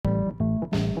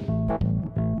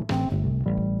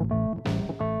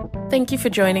Thank you for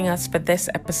joining us for this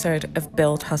episode of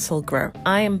Build, Hustle, Grow.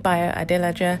 I am Bayo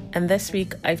Adelaja, and this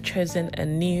week I've chosen a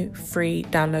new free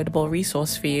downloadable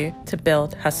resource for you to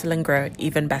build, hustle, and grow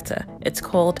even better. It's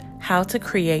called How to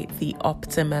Create the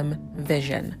Optimum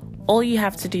Vision. All you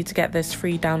have to do to get this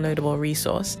free downloadable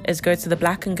resource is go to the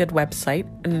Black and Good website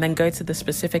and then go to the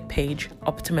specific page,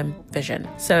 Optimum Vision.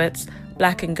 So it's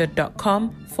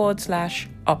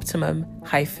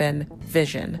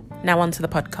blackandgood.com/optimum-vision. Now on to the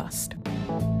podcast.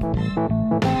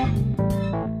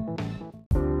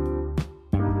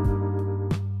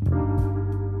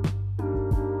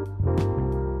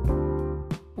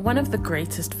 One of the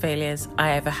greatest failures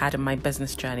I ever had in my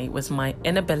business journey was my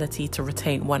inability to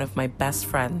retain one of my best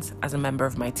friends as a member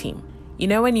of my team. You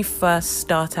know, when you first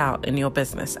start out in your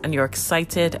business and you're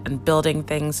excited and building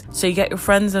things, so you get your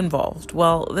friends involved.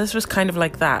 Well, this was kind of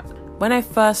like that. When I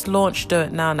first launched Do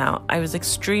It Now, I was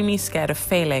extremely scared of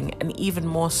failing, and even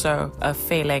more so of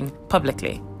failing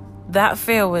publicly. That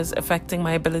fear was affecting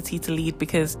my ability to lead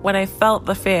because when I felt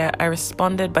the fear, I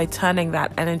responded by turning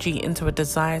that energy into a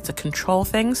desire to control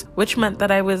things, which meant that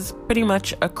I was pretty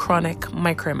much a chronic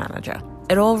micromanager.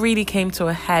 It all really came to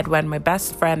a head when my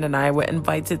best friend and I were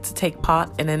invited to take part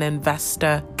in an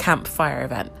investor campfire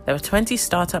event. There were 20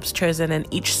 startups chosen, and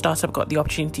each startup got the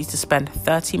opportunity to spend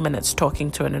 30 minutes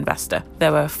talking to an investor.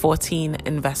 There were 14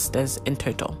 investors in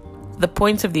total. The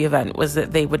point of the event was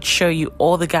that they would show you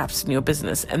all the gaps in your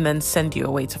business and then send you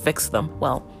away to fix them.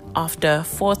 Well, after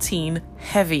 14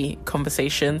 heavy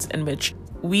conversations in which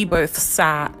we both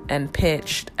sat and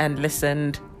pitched and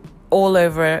listened all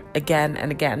over again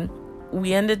and again,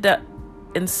 we ended up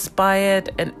inspired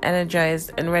and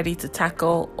energized and ready to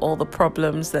tackle all the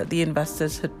problems that the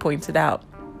investors had pointed out.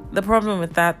 The problem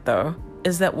with that, though,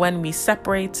 is that when we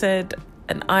separated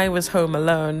and I was home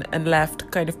alone and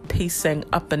left kind of pacing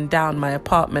up and down my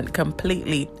apartment,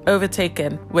 completely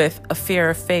overtaken with a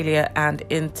fear of failure and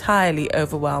entirely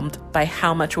overwhelmed by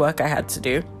how much work I had to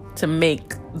do to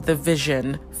make the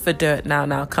vision for Do It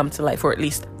Now come to life, or at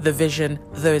least the vision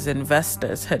those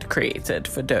investors had created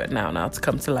for Do It Now to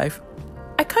come to life.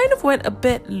 I kind of went a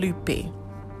bit loopy.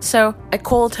 So I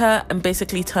called her and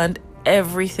basically turned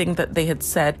everything that they had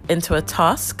said into a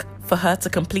task for her to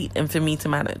complete and for me to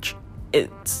manage.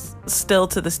 It's still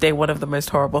to this day one of the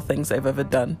most horrible things I've ever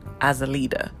done as a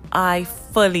leader. I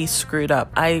fully screwed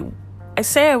up. I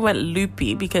say I went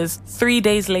loopy because 3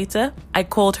 days later, I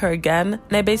called her again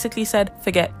and I basically said,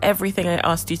 forget everything I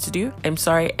asked you to do. I'm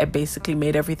sorry, I basically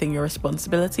made everything your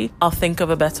responsibility. I'll think of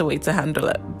a better way to handle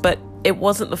it. But it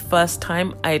wasn't the first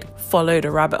time I'd followed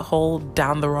a rabbit hole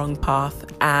down the wrong path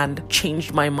and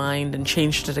changed my mind and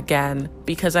changed it again.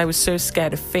 Because I was so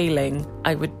scared of failing,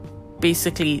 I would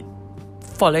basically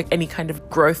follow any kind of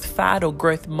growth fad or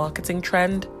growth marketing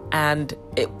trend, and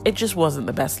it just wasn't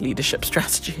the best leadership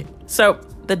strategy. So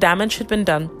the damage had been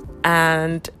done,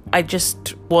 and I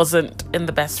just wasn't in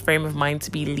the best frame of mind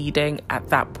to be leading at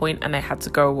that point, and I had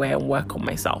to go away and work on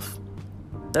myself.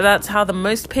 So that's how the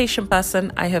most patient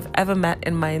person I have ever met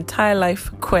in my entire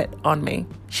life quit on me.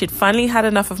 She'd finally had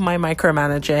enough of my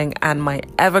micromanaging and my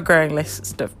ever-growing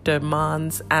list of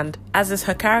demands, and as is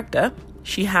her character,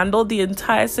 she handled the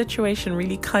entire situation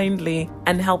really kindly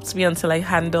and helped me until I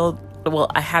had a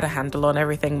handle on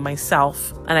everything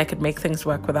myself and I could make things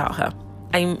work without her.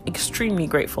 I'm extremely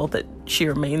grateful that she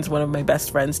remains one of my best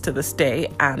friends to this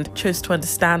day and chose to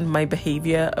understand my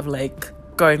behavior of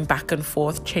going back and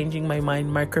forth, changing my mind,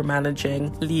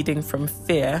 micromanaging, leading from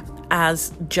fear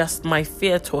as just my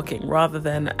fear talking rather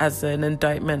than as an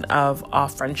indictment of our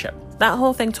friendship. That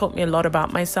whole thing taught me a lot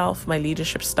about myself, my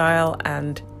leadership style,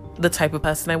 and the type of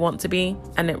person I want to be,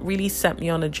 and it really set me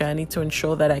on a journey to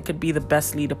ensure that I could be the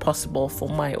best leader possible for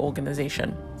my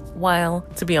organization. While,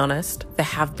 to be honest, there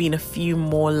have been a few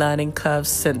more learning curves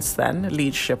since then,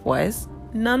 leadership-wise,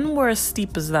 none were as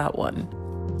steep as that one.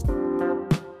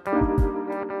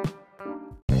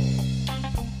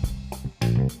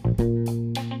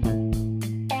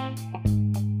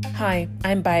 Hi,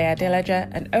 I'm Bayo Adelaja,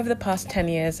 and over the past 10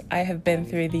 years, I have been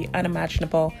through the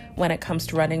unimaginable when it comes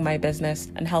to running my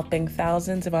business and helping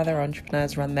thousands of other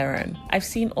entrepreneurs run their own. I've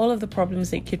seen all of the problems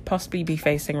that you could possibly be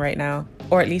facing right now,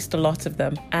 or at least a lot of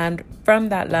them, and from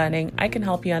that learning, I can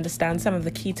help you understand some of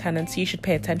the key tenets you should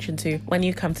pay attention to when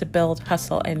you come to build,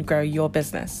 hustle, and grow your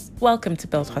business. Welcome to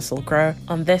Build, Hustle, Grow.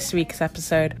 On this week's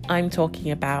episode, I'm talking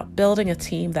about building a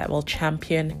team that will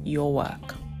champion your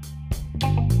work.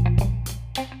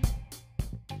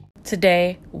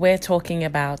 Today, we're talking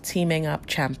about teaming up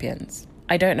champions.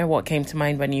 I don't know what came to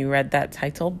mind when you read that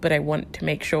title, but I want to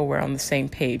make sure we're on the same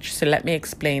page, so let me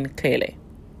explain clearly.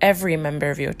 Every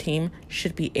member of your team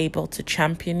should be able to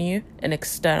champion you in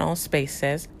external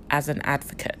spaces as an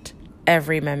advocate.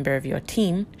 Every member of your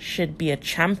team should be a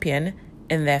champion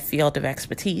in their field of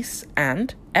expertise,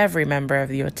 and every member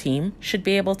of your team should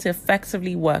be able to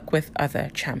effectively work with other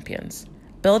champions.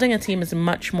 Building a team is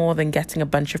much more than getting a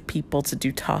bunch of people to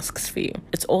do tasks for you.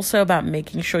 It's also about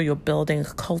making sure you're building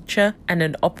a culture and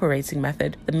an operating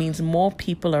method that means more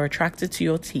people are attracted to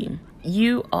your team.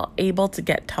 You are able to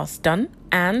get tasks done,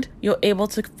 and you're able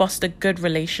to foster good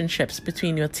relationships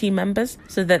between your team members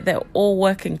so that they're all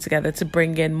working together to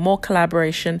bring in more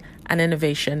collaboration and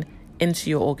innovation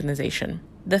into your organization.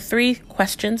 The 3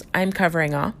 questions I'm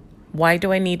covering are: why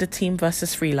do I need a team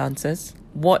versus freelancers?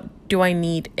 What do I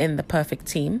need in the perfect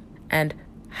team? And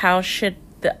how should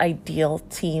the ideal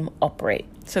team operate?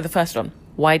 So the first one,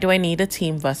 why do I need a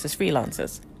team versus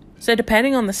freelancers? So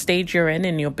depending on the stage you're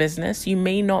in your business, you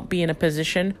may not be in a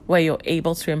position where you're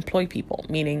able to employ people,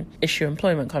 meaning issue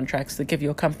employment contracts that give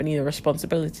your company the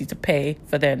responsibility to pay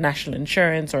for their national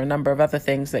insurance or a number of other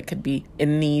things that could be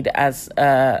in need as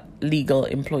a legal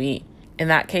employee. In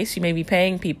that case, you may be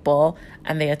paying people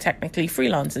and they are technically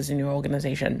freelancers in your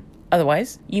organization.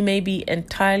 Otherwise, you may be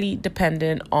entirely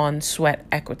dependent on sweat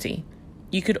equity.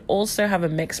 You could also have a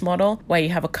mixed model where you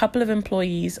have a couple of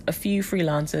employees, a few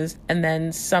freelancers, and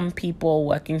then some people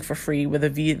working for free with a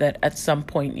view that at some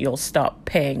point you'll start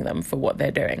paying them for what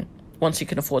they're doing. Once you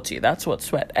can afford to. That's what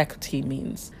sweat equity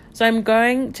means. So I'm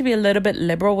going to be a little bit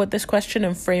liberal with this question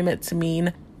and frame it to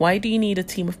mean, why do you need a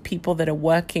team of people that are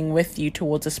working with you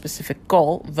towards a specific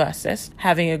goal versus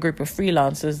having a group of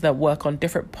freelancers that work on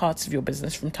different parts of your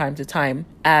business from time to time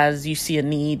as you see a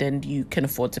need and you can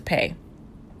afford to pay?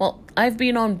 Well, I've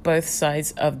been on both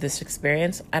sides of this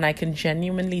experience, and I can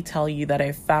genuinely tell you that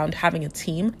I've found having a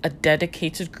team, a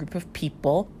dedicated group of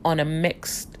people on a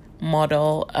mixed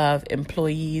model of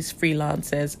employees,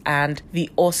 freelancers, and the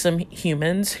awesome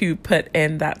humans who put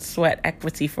in that sweat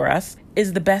equity for us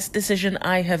is the best decision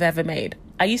I have ever made.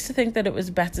 I used to think that it was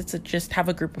better to just have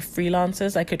a group of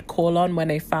freelancers I could call on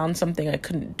when I found something I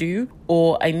couldn't do,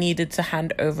 or I needed to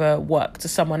hand over work to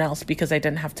someone else because I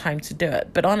didn't have time to do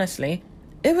it. But honestly,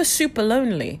 it was super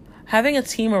lonely. Having a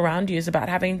team around you is about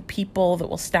having people that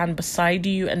will stand beside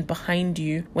you and behind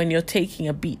you when you're taking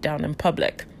a beat down in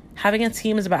public. Having a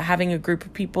team is about having a group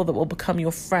of people that will become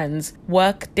your friends,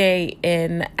 work day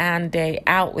in and day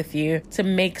out with you to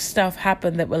make stuff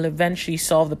happen that will eventually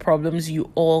solve the problems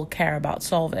you all care about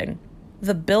solving.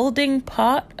 The building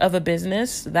part of a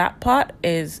business, that part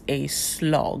is a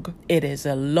slog. It is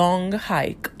a long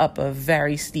hike up a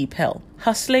very steep hill.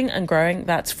 Hustling and growing,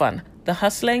 that's fun. The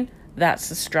hustling, that's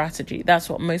the strategy. That's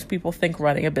what most people think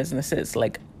running a business is,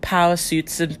 like power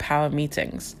suits and power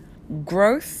meetings.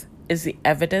 Growth is the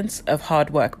evidence of hard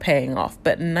work paying off,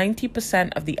 but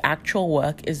 90% of the actual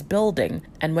work is building.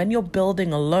 And when you're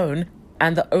building alone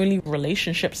and the only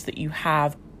relationships that you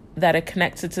have that are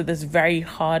connected to this very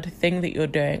hard thing that you're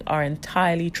doing are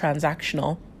entirely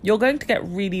transactional, you're going to get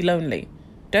really lonely.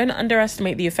 Don't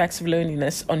underestimate the effects of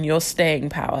loneliness on your staying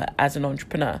power as an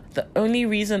entrepreneur. The only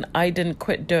reason I didn't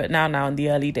quit Do It Now in the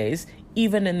early days,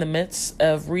 even in the midst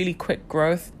of really quick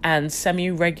growth and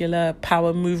semi-regular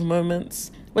power move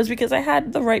moments, was because I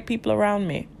had the right people around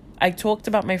me. I talked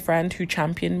about my friend who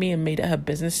championed me and made it her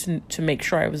business to make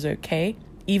sure I was okay,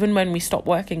 even when we stopped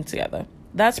working together.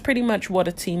 That's pretty much what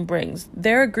a team brings.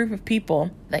 They're a group of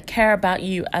people that care about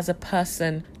you as a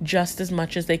person just as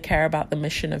much as they care about the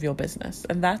mission of your business.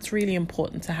 And that's really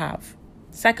important to have.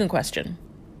 Second question,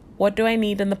 what do I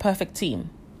need in the perfect team?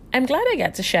 I'm glad I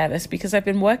get to share this because I've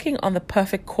been working on the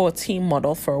perfect core team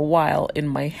model for a while in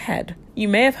my head. You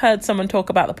may have heard someone talk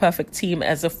about the perfect team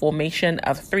as a formation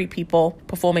of 3 people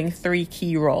performing 3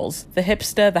 key roles: the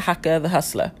hipster, the hacker, the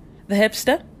hustler. The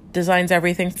hipster designs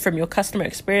everything from your customer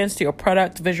experience to your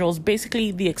product, visuals,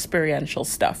 basically the experiential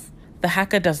stuff. The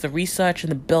hacker does the research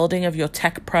and the building of your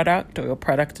tech product or your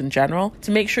product in general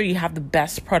to make sure you have the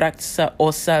best product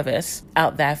or service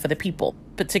out there for the people,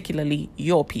 particularly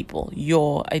your people,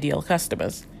 your ideal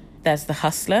customers. There's the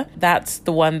hustler. That's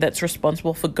the one that's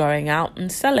responsible for going out and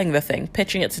selling the thing,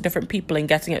 pitching it to different people and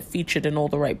getting it featured in all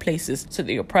the right places so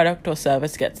that your product or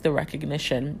service gets the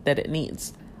recognition that it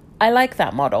needs. I like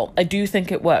that model. I do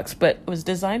think it works, but it was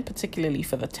designed particularly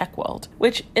for the tech world,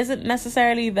 which isn't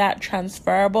necessarily that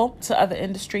transferable to other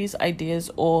industries, ideas,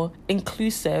 or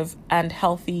inclusive and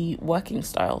healthy working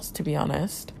styles, to be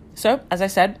honest. So, as I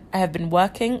said, I have been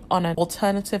working on an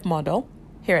alternative model.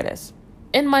 Here it is.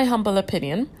 In my humble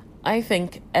opinion, I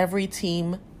think every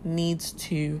team needs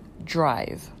to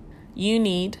drive. You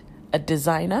need a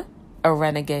designer, a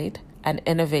renegade, an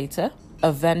innovator,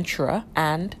 a venturer,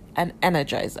 and an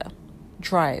energizer.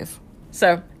 Drive.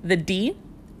 So the D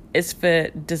is for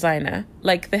designer.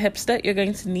 Like the hipster, you're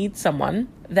going to need someone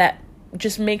that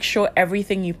just makes sure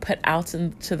everything you put out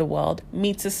into the world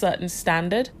meets a certain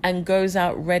standard and goes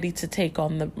out ready to take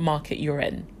on the market you're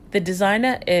in. The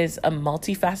designer is a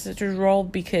multifaceted role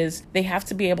because they have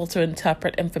to be able to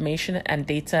interpret information and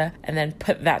data and then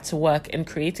put that to work in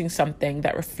creating something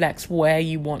that reflects where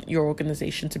you want your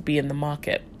organization to be in the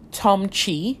market. Tom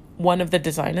Chi, one of the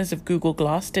designers of Google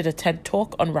Glass, did a TED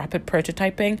Talk on rapid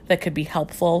prototyping that could be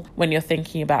helpful when you're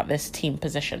thinking about this team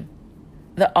position.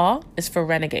 The R is for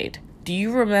renegade. Do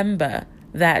you remember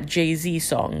that Jay-Z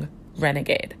song,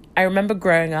 Renegade? I remember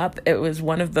growing up, it was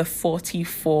one of the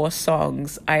 44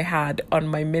 songs I had on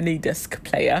my mini disc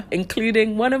player,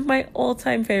 including one of my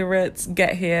all-time favorites,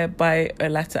 Get Here by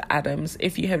Oleta Adams.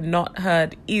 If you have not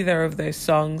heard either of those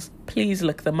songs, please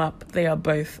look them up. They are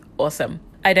both awesome.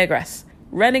 I digress.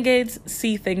 Renegades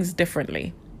see things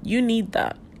differently. You need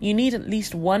that. You need at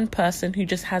least one person who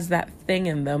just has that thing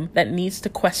in them that needs to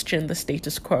question the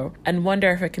status quo and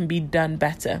wonder if it can be done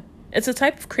better. It's a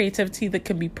type of creativity that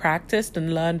can be practiced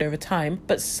and learned over time,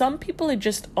 but some people are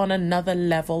just on another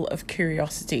level of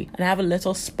curiosity and have a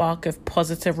little spark of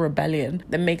positive rebellion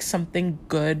that makes something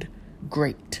good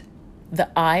great. The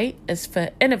I is for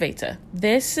innovator.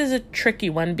 This is a tricky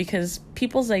one because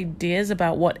people's ideas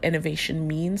about what innovation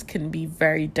means can be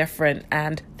very different,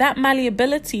 and that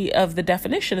malleability of the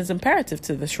definition is imperative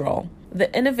to this role.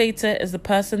 The innovator is the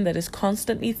person that is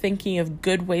constantly thinking of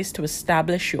good ways to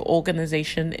establish your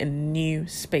organization in new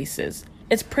spaces.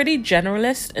 It's pretty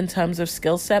generalist in terms of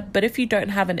skill set, but if you don't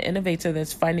have an innovator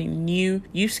that's finding new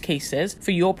use cases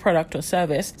for your product or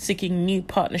service, seeking new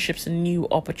partnerships and new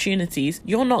opportunities,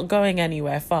 you're not going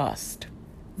anywhere fast.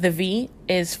 The V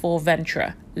is for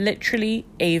venturer, literally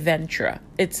a venturer.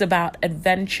 It's about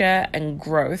adventure and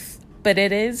growth, but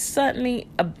it is certainly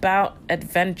about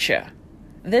adventure.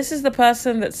 This is the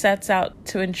person that sets out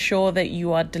to ensure that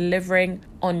you are delivering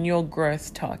on your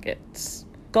growth targets.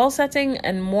 Goal setting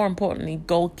and, more importantly,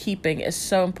 goal keeping is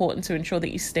so important to ensure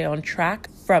that you stay on track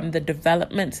from the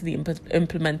development to the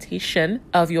implementation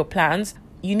of your plans.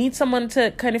 You need someone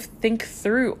to kind of think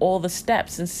through all the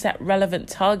steps and set relevant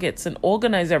targets and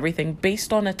organize everything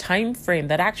based on a time frame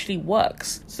that actually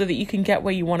works so that you can get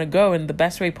where you want to go in the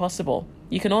best way possible.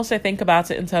 You can also think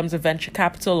about it in terms of venture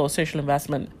capital or social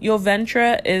investment. Your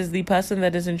venturer is the person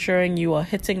that is ensuring you are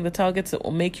hitting the targets that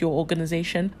will make your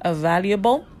organization a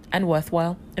valuable and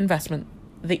worthwhile investment.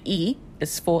 The E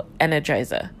is for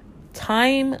energizer.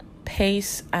 Time,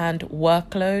 pace, and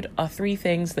workload are three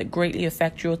things that greatly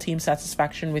affect your team's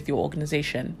satisfaction with your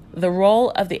organization. The role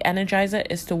of the energizer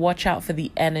is to watch out for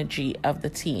the energy of the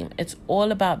team. It's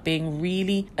all about being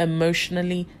really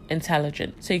emotionally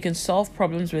intelligent so you can solve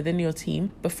problems within your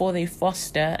team before they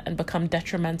foster and become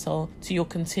detrimental to your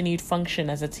continued function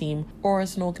as a team or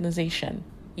as an organization.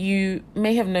 You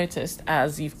may have noticed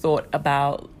as you've thought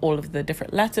about all of the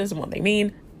different letters and what they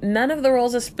mean, none of the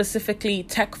roles are specifically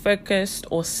tech focused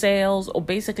or sales or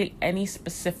basically any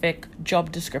specific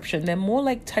job description. They're more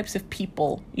like types of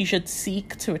people you should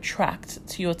seek to attract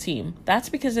to your team. That's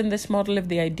because in this model of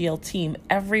the ideal team,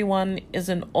 everyone is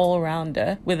an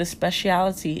all-rounder with a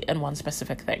speciality in one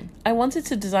specific thing. I wanted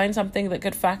to design something that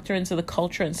could factor into the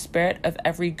culture and spirit of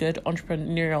every good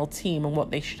entrepreneurial team and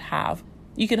what they should have.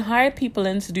 You can hire people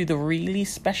in to do the really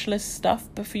specialist stuff,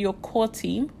 but for your core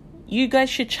team, you guys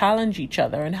should challenge each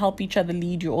other and help each other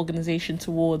lead your organization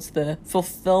towards the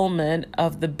fulfillment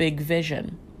of the big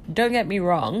vision. Don't get me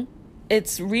wrong.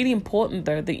 It's really important,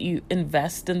 though, that you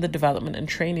invest in the development and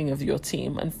training of your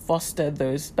team and foster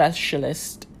those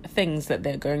specialist things that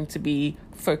they're going to be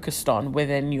focused on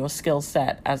within your skill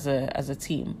set as a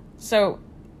team. So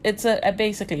it's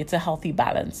a healthy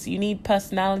balance. You need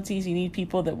personalities, you need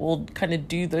people that will kind of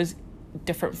do those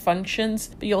different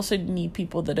functions, but you also need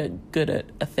people that are good at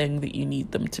a thing that you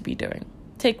need them to be doing.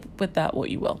 Take with that what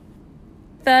you will.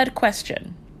 Third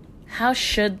question, how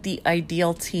should the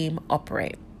ideal team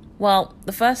operate? Well,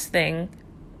 the first thing,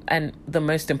 and the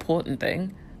most important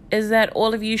thing, is that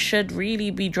all of you should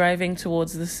really be driving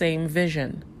towards the same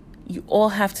vision. You all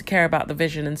have to care about the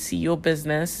vision and see your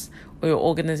business or your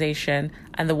organization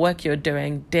and the work you're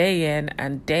doing day in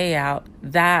and day out,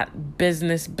 that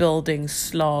business building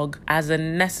slog, as a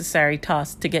necessary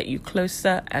task to get you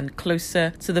closer and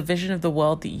closer to the vision of the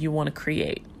world that you want to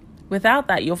create. Without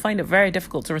that, you'll find it very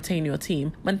difficult to retain your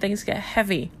team when things get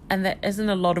heavy and there isn't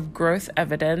a lot of growth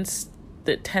evidence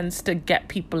that tends to get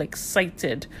people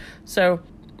excited. So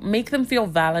make them feel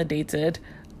validated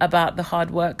about the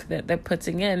hard work that they're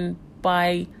putting in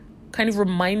by kind of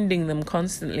reminding them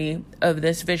constantly of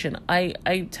this vision.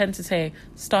 I tend to say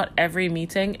start every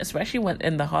meeting, especially when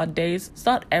in the hard days,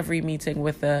 start every meeting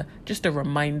with just a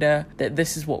reminder that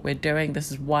this is what we're doing,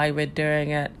 this is why we're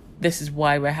doing it, this is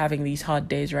why we're having these hard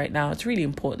days right now. It's really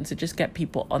important to just get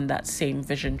people on that same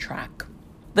vision track.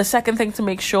 The second thing, to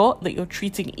make sure that you're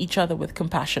treating each other with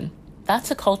compassion.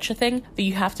 That's a culture thing that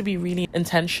you have to be really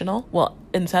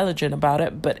intelligent about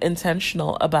it, but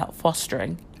intentional about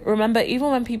fostering. Remember, even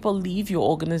when people leave your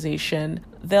organization,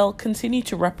 they'll continue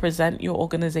to represent your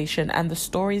organization, and the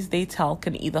stories they tell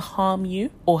can either harm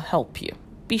you or help you.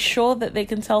 Be sure that they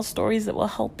can tell stories that will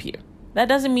help you. That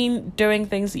doesn't mean doing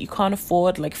things that you can't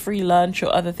afford, like free lunch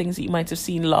or other things that you might have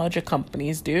seen larger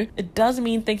companies do. It does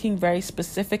mean thinking very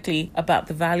specifically about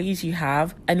the values you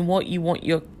have and what you want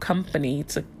your company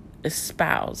to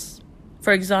espouse.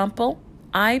 For example,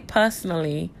 I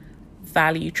personally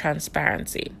value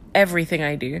transparency. Everything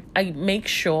I do, I make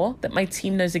sure that my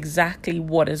team knows exactly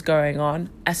what is going on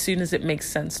as soon as it makes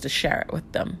sense to share it with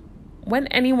them. When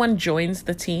anyone joins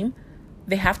the team,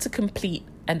 they have to complete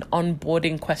an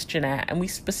onboarding questionnaire, and we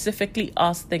specifically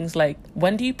ask things like,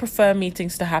 when do you prefer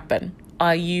meetings to happen?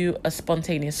 Are you a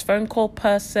spontaneous phone call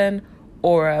person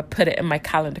or a put it in my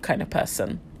calendar kind of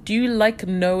person? Do you like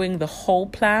knowing the whole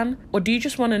plan, or do you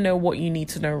just want to know what you need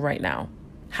to know right now?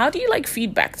 How do you like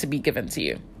feedback to be given to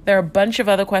you? There are a bunch of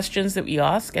other questions that we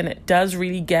ask, and it does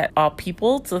really get our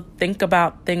people to think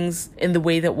about things in the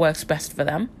way that works best for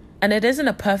them. And it isn't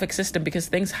a perfect system because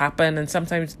things happen, and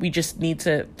sometimes we just need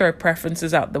to throw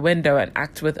preferences out the window and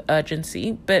act with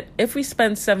urgency. But if we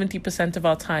spend 70% of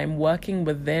our time working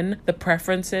within the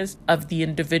preferences of the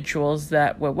individuals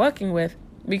that we're working with,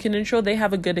 we can ensure they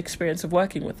have a good experience of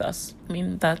working with us. I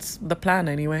mean, that's the plan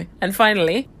anyway. And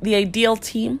finally, the ideal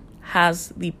team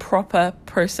has the proper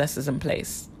processes in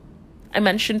place. I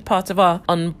mentioned part of our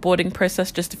onboarding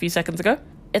process just a few seconds ago.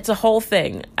 It's a whole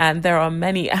thing, and there are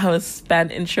many hours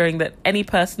spent ensuring that any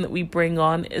person that we bring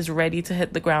on is ready to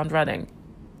hit the ground running.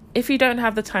 If you don't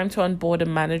have the time to onboard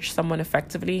and manage someone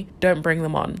effectively, don't bring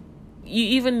them on. You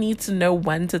even need to know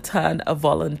when to turn a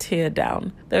volunteer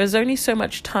down. There is only so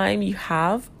much time you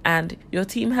have, and your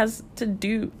team has to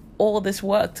do all this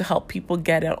work to help people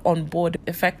get on board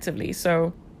effectively.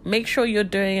 So make sure you're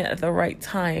doing it at the right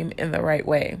time in the right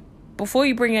way. Before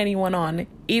you bring anyone on,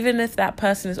 even if that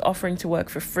person is offering to work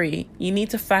for free, you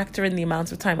need to factor in the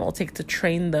amount of time it will take to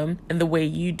train them in the way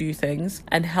you do things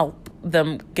and help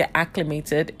them get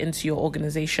acclimated into your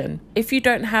organization. If you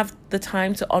don't have the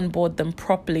time to onboard them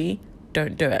properly,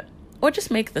 don't do it. Or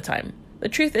just make the time. The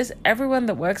truth is, everyone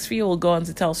that works for you will go on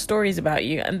to tell stories about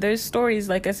you, and those stories,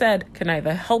 like I said, can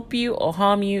either help you or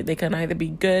harm you. They can either be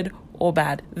good or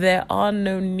bad. There are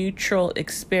no neutral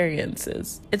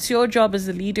experiences. It's your job as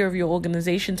the leader of your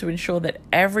organization to ensure that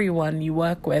everyone you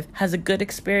work with has a good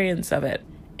experience of it.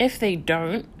 If they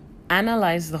don't,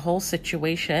 analyze the whole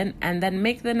situation and then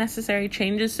make the necessary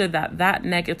changes so that that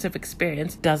negative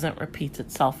experience doesn't repeat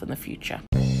itself in the future.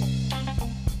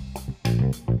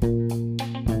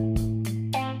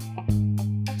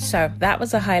 So that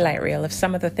was a highlight reel of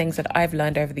some of the things that I've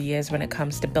learned over the years when it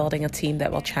comes to building a team that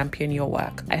will champion your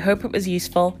work. I hope it was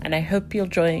useful, and I hope you'll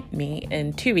join me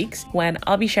in 2 weeks when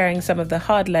I'll be sharing some of the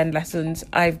hard-learned lessons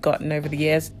I've gotten over the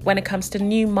years when it comes to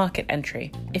new market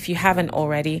entry. If you haven't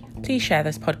already, please share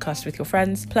this podcast with your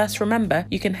friends. Plus, remember,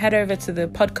 you can head over to the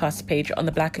podcast page on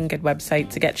the Black and Good website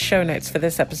to get show notes for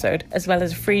this episode, as well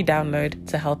as a free download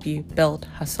to help you build,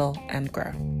 hustle, and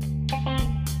grow.